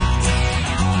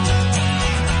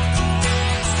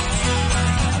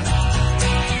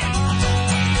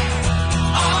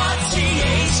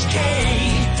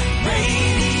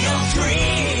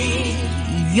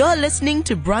You're listening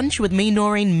to Brunch with me,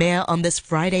 Noreen Mayer, on this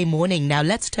Friday morning. Now,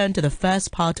 let's turn to the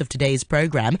first part of today's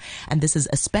program, and this is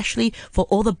especially for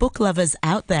all the book lovers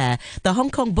out there. The Hong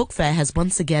Kong Book Fair has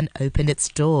once again opened its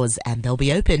doors, and they'll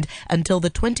be opened until the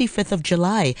 25th of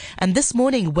July. And this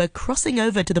morning, we're crossing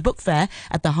over to the book fair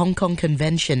at the Hong Kong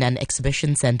Convention and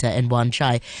Exhibition Centre in Wan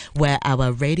Chai, where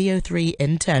our Radio 3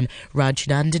 intern,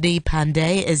 Rajnandini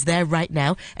Pandey, is there right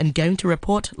now and going to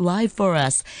report live for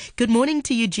us. Good morning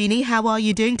to you, Jeannie. How are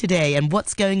you doing today, and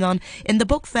what's going on in the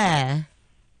book fair?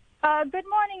 Good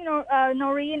morning,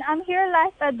 Noreen. I'm here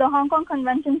live at the Hong Kong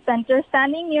Convention Center,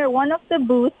 standing near one of the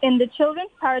booths in the Children's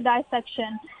Paradise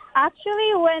section.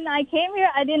 Actually, when I came here,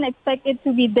 I didn't expect it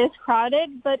to be this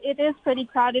crowded, but it is pretty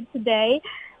crowded today.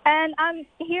 And I'm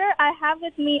here, I have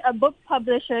with me a book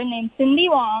publisher named Cindy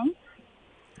Wong.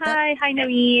 Hi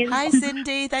Noreen. Hi,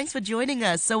 Cindy. Thanks for joining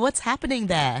us. So what's happening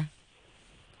there?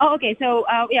 Oh, okay. So,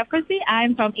 firstly,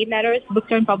 I'm from 8 Letters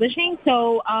Bookstore and Publishing.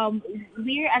 So,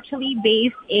 we're actually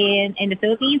based in the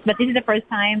Philippines, but this is the first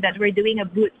time that we're doing a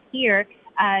booth here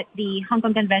at the Hong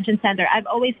Kong Convention Center. I've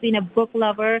always been a book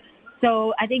lover,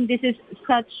 so I think this is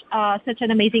such an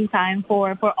amazing time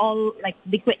for all, like,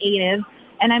 the creatives.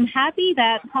 And I'm happy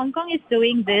that Hong Kong is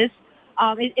doing this.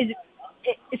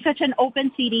 It's such an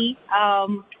open city.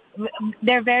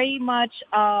 They're very much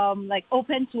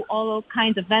open to all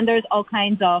kinds of vendors, all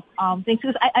kinds of things.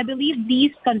 Because I believe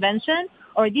these convention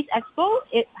or this expo,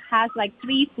 it has like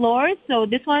 3 floors. So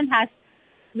this one has,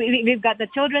 we've got the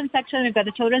children's section, we've got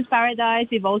the children's paradise,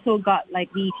 we've also got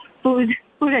like the food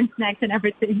and snacks and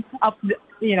everything up,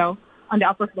 on the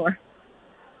upper floor.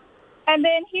 And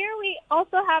then here we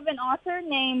also have an author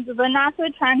named Renato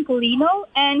Tranquilino,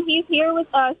 and he's here with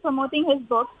us promoting his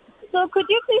book. So could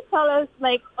you please tell us,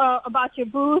 about your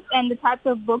booth and the types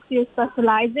of books you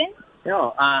specialize in?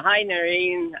 Sure. Hi,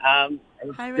 Noreen.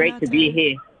 It's Hi, great to be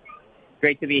here.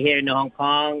 Great to be here in Hong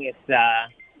Kong.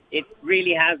 It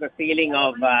really has a feeling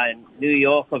of New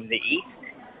York of the East.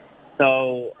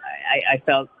 So I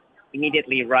felt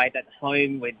immediately right at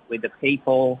home with the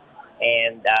people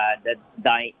and the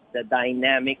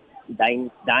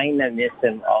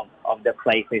dynamism of the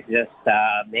place is just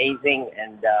amazing.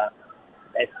 And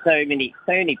there's so many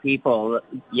people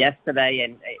yesterday,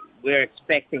 and we're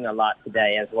expecting a lot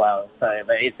today as well. So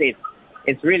but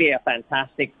it's really a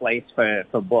fantastic place for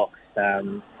books,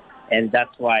 and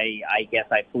that's why I guess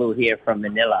I flew here from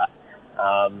Manila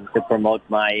to promote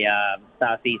my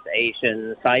Southeast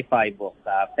Asian sci-fi book,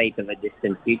 Fate of a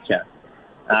Distant Future.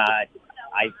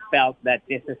 I felt that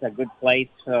this is a good place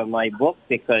for my book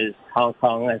because Hong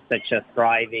Kong has such a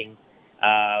thriving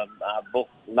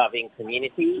book-loving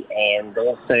community, and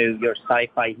also your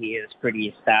sci-fi here is pretty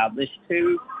established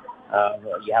too.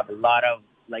 You have a lot of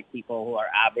people who are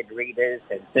avid readers,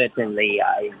 and certainly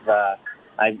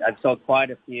I've sold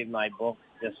quite a few of my books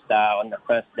just on the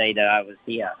first day that I was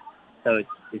here. So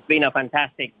it's been a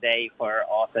fantastic day for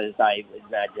authors, I would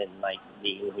imagine,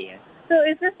 being here. So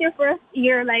is this your first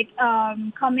year,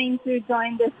 coming to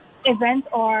join this event,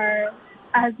 or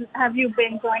have you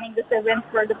been joining this event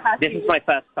for the past This year? is my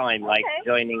first time,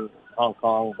 joining Hong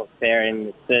Kong Book Fair, and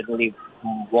it certainly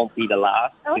won't be the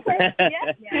last. Okay,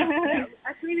 yeah.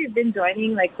 Actually, we've been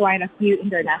joining quite a few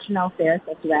international fairs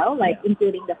as well,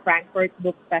 including the Frankfurt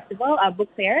Book Festival, book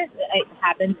fair. It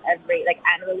happens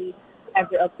annually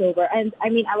every October. And I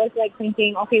mean, I was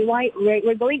thinking, okay, why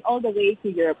we're going all the way to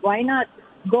Europe? Why not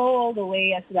go all the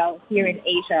way as well here in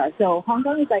Asia? So Hong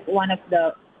Kong is one of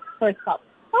the first stops.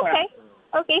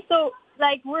 Okay, so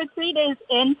we're 3 days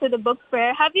into the book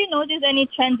fair. Have you noticed any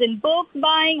trends in books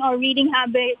buying or reading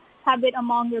habit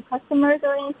among your customers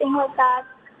or anything like that?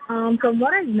 From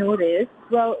what I've noticed,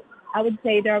 well, I would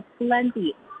say there are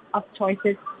plenty of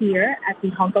choices here at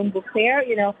the Hong Kong Book Fair.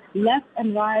 Left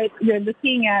and right, you're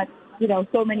looking at,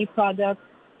 so many products.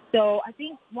 So I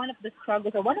think one of the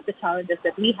struggles or one of the challenges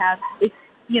that we have is,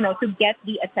 to get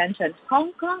the attention.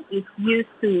 Hong Kong is used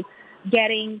to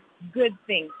getting good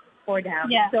things for them.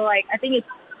 Yeah. So I think it's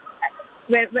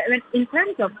when in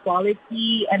terms of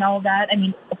quality and all that. I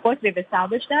mean, of course we've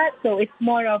established that. So it's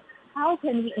more of how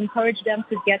can we encourage them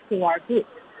to get to our booth.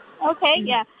 Okay,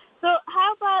 yeah. So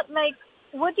how about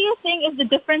what do you think is the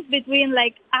difference between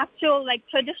actual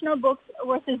traditional books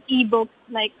versus e-books?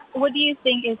 What do you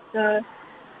think is the...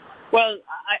 Well,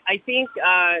 I think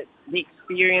the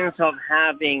experience of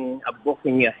having a book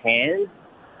in your hand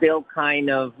still kind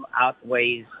of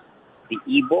outweighs the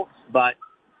e-books, but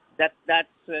that's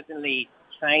certainly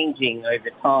changing over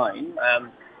time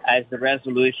as the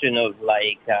resolution of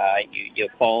your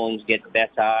phones get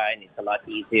better and it's a lot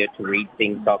easier to read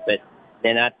things off it.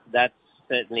 Then that's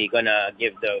certainly gonna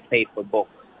give the paper book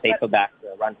paperbacks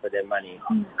run for their money?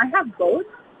 I have both.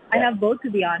 I have both, to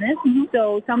be honest.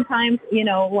 So sometimes,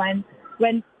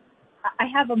 when I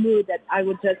have a mood that I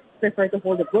would just prefer to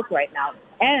hold a book right now.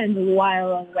 And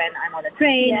when I'm on a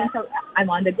train and so I'm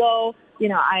on the go,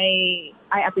 I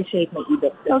appreciate my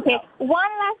ebooks. Okay.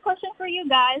 One last question for you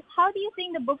guys. How do you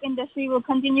think the book industry will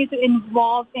continue to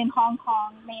evolve in Hong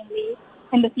Kong, mainly,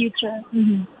 in the future?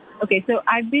 Okay, so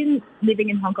I've been living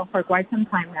in Hong Kong for quite some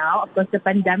time now. Of course, the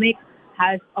pandemic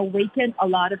has awakened a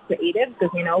lot of creatives because,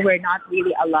 we're not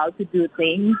really allowed to do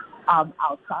things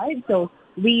outside. So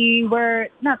we were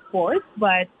not forced,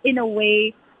 but in a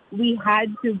way, we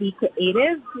had to be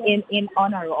creative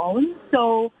on our own.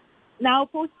 So now,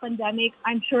 post-pandemic,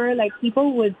 I'm sure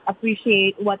people would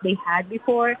appreciate what they had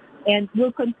before and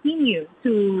will continue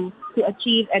to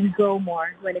achieve and grow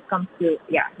more when it comes to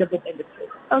the book industry.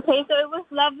 Okay, so it was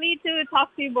lovely to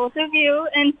talk to both of you,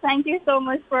 and thank you so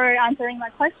much for answering my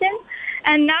questions.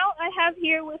 And now I have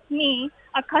here with me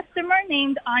a customer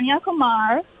named Anya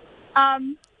Kumar.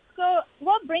 So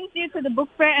what brings you to the book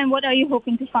fair, and what are you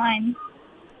hoping to find?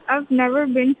 I've never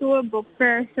been to a book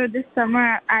fair, so this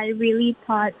summer I really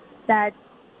thought that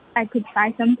I could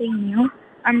try something new.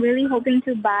 I'm really hoping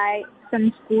to buy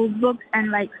some school books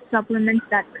and supplements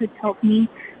that could help me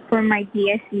for my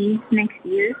DSE next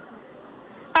year.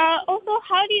 Also,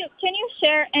 can you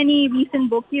share any recent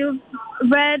book you've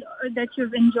read or that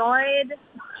you've enjoyed?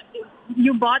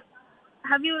 You bought?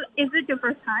 Is it your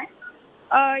first time?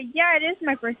 Yeah, it is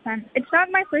my first time. It's not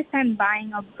my first time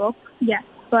buying a book. Yeah.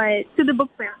 But to the book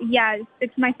fair. Yeah,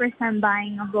 it's my first time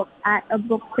buying a book at a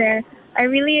book fair. I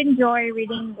really enjoy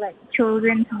reading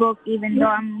children's books, even though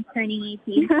I'm turning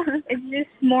 18. It's just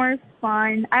more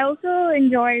fun. I also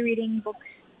enjoy reading books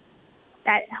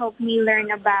that help me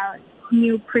learn about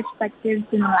new perspectives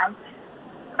in life.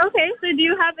 Okay, so do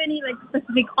you have any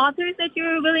specific authors that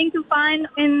you're willing to find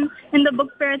in the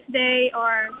book fair today,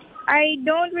 or? I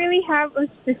don't really have a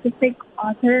specific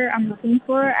author I'm looking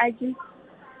for. I just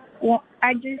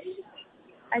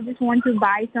want to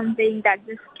buy something that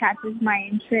just catches my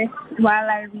interest while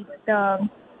I read the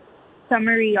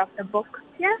summary of the book.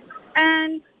 Yeah.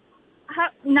 And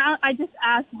now I just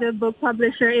asked the book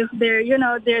publisher if their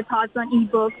thoughts on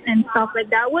ebooks and stuff like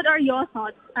that. What are your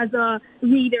thoughts as a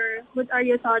reader? What are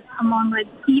your thoughts among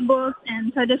ebooks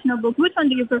and traditional books? Which one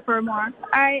do you prefer more?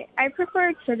 I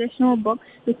prefer traditional books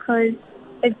because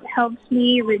it helps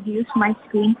me reduce my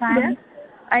screen time. Yeah.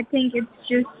 I think it's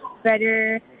just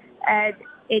better at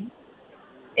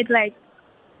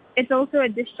it's also a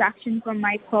distraction from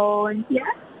my phone. Yeah.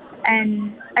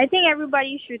 And I think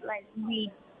everybody should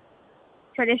read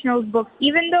traditional books,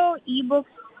 even though ebooks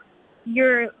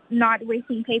you're not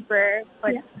wasting paper,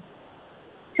 but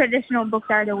traditional books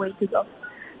are the way to go.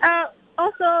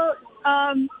 Also,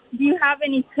 do you have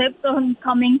any tips on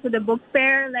coming to the book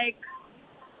fair?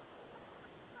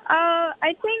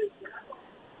 I think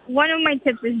one of my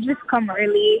tips is just come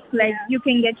early. You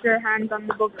can get your hands on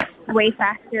the books way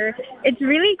faster. It's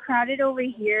really crowded over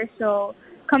here, so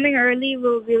coming early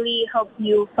will really help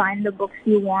you find the books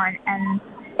you want and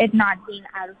it not being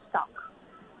out of stock.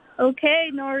 Okay,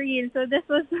 Noreen. So this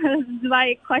was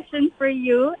my question for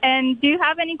you. And do you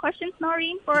have any questions,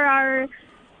 Noreen, for our...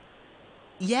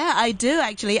 Yeah, I do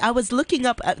actually. I was looking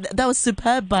up. That was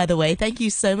superb, by the way. Thank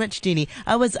you so much, Jeannie.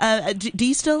 I was. Do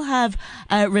you still have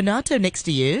Renato next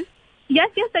to you? Yes,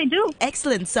 I do.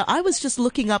 Excellent. So I was just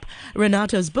looking up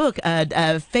Renato's book,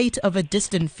 "Fate of a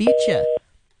Distant Future."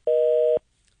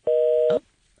 Oh,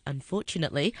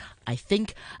 unfortunately, I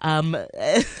think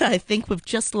we've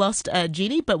just lost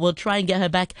Jeannie, but we'll try and get her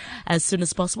back as soon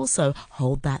as possible. So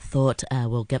hold that thought.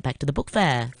 We'll get back to the book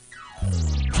fair.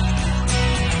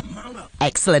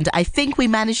 Excellent. I think we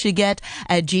managed to get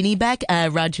Jeannie back.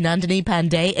 Rajnandini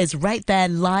Pandey is right there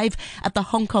live at the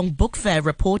Hong Kong Book Fair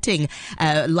reporting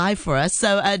live for us.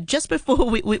 So just before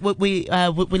we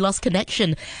lost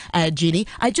connection, Jeannie,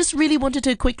 I just really wanted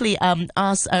to quickly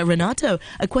ask Renato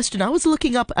a question. I was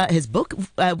looking up his book,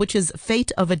 which is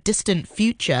Fate of a Distant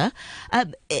Future.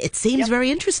 It seems very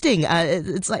interesting.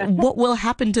 It's what will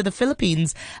happen to the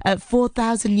Philippines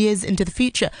 4,000 years into the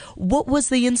future. What was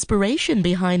the inspiration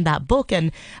behind that book?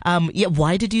 And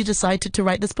why did you decide to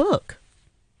write this book?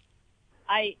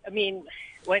 I mean,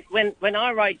 when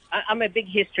I write, I'm a big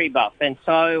history buff, and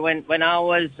so when I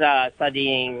was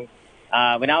studying,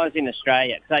 when I was in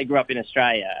Australia, because I grew up in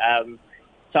Australia,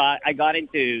 so I got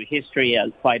into history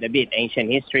quite a bit,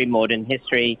 ancient history, modern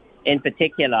history, in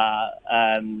particular,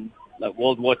 like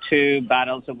World War II,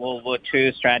 battles of World War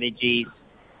II, strategies.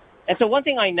 And so one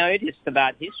thing I noticed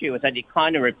about history was that it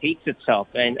kind of repeats itself.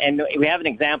 And we have an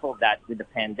example of that with the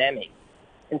pandemic.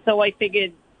 And so I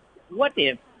figured, what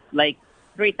if like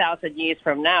 3,000 years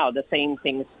from now, the same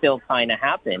things still kind of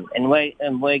happen, and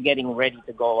we're getting ready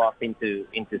to go off into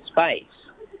space.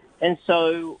 And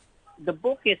so the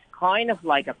book is kind of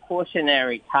like a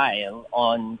cautionary tale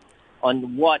on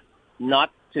what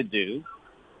not to do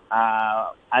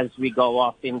as we go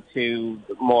off into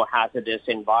more hazardous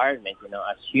environment,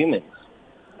 as humans.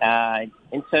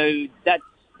 And so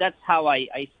that's how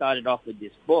I started off with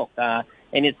this book, and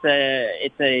it's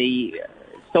a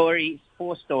story,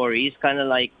 4 stories, kind of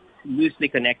like loosely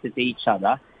connected to each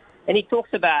other, and it talks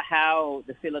about how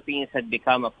the Philippines had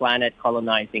become a planet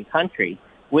colonizing country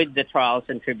with the trials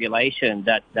and tribulation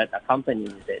that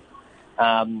accompanies it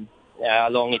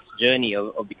along its journey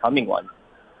of becoming one.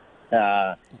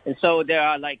 And so there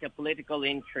are like a political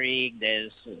intrigue.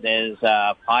 There's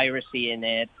piracy in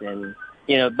it, and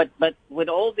but with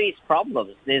all these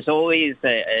problems, there's always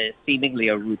seemingly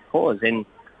a root cause, and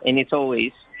it's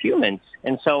always humans.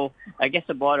 And so I guess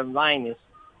the bottom line is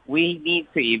we need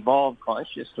to evolve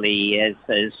consciously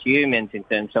as humans in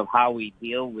terms of how we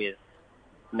deal with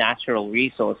natural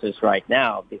resources right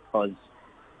now, because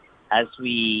as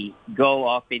we go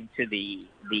off into the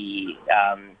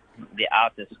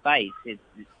outer space,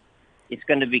 it's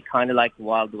going to be kind of like the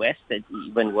Wild West,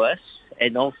 even worse,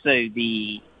 and also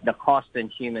the cost in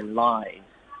human lives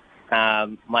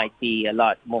might be a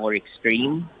lot more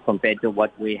extreme compared to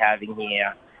what we're having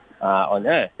here on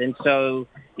Earth. And so,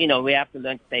 we have to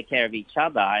learn to take care of each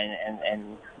other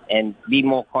and be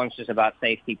more conscious about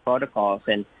safety protocols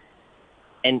and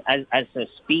as a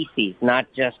species, not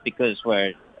just because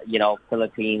we're,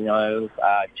 Filipino,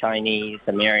 Chinese,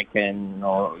 American,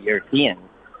 or European.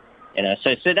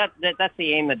 So that's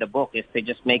the aim of the book, is to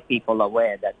just make people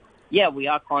aware that, yeah, we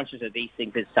are conscious of these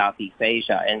things in Southeast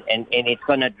Asia, and it's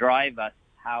going to drive us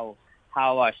how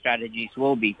our strategies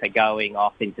will be for going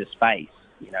off into space,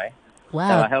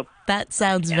 Wow, so I hope, that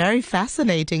sounds very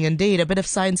fascinating indeed. A bit of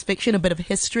science fiction, a bit of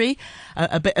history,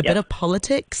 a bit of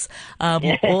politics,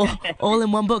 all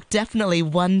in one book. Definitely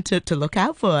one to look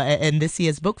out for in this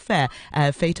year's book fair,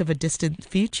 Fate of a Distant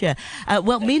Future.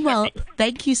 Meanwhile,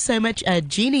 thank you so much,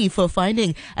 Jeannie, for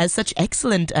finding such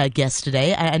excellent guests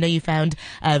today. I know you found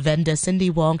vendor Cindy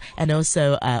Wong, and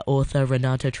also author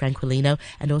Renato Tranquillino,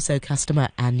 and also customer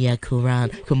Anya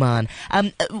Kuman.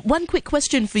 One quick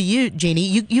question for you,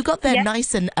 Jeannie. You got there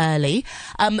nice and early.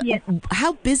 Yes.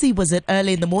 How busy was it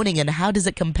early in the morning, and how does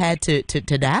it compare to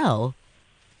now?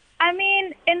 I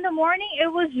mean, in the morning,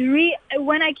 it was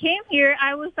when I came here,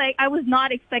 I was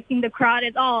not expecting the crowd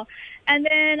at all. And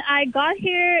then I got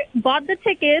here, bought the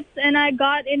tickets, and I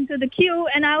got into the queue,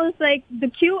 and I was like, the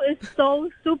queue is so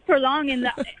super long,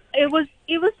 and it was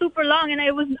super long, and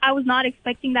I was not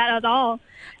expecting that at all.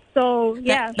 So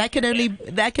yeah, that can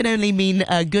only mean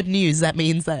good news. That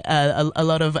means that a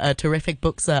lot of terrific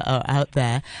books are out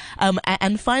there.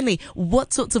 And finally,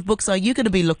 what sorts of books are you going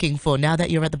to be looking for now that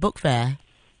you're at the book fair?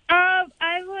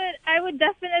 I would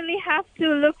definitely have to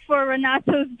look for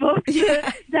Renato's books,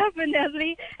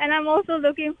 definitely. And I'm also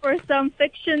looking for some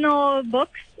fictional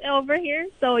books over here.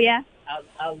 So yeah.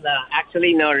 I'll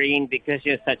actually, Noreen, because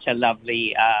you're such a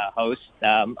lovely host,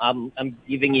 I'm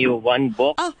giving you one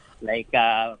book. Oh.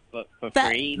 For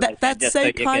free. That's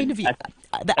so kind of you.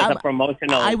 As a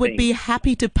promotional I would thing. be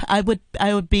happy to. I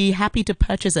would be happy to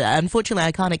purchase it. Unfortunately,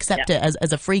 I can't accept it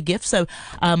as a free gift. So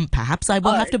perhaps I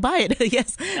will have to buy it.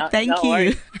 Yes. Thank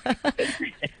you.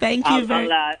 Thank you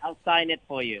very. I'll sign it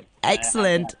for you.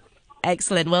 Excellent.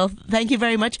 Excellent. Well, thank you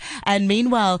very much. And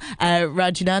meanwhile,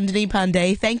 Rajnandini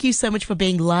Pandey, thank you so much for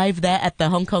being live there at the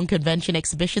Hong Kong Convention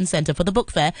Exhibition Centre for the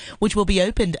book fair, which will be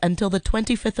opened until the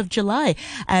 25th of July.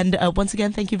 And once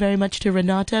again, thank you very much to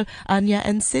Renato, Anya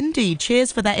and Cindy.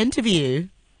 Cheers for that interview.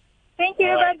 Thank you.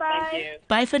 Right, Bye-bye. thank you.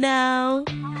 Bye for now.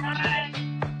 Bye.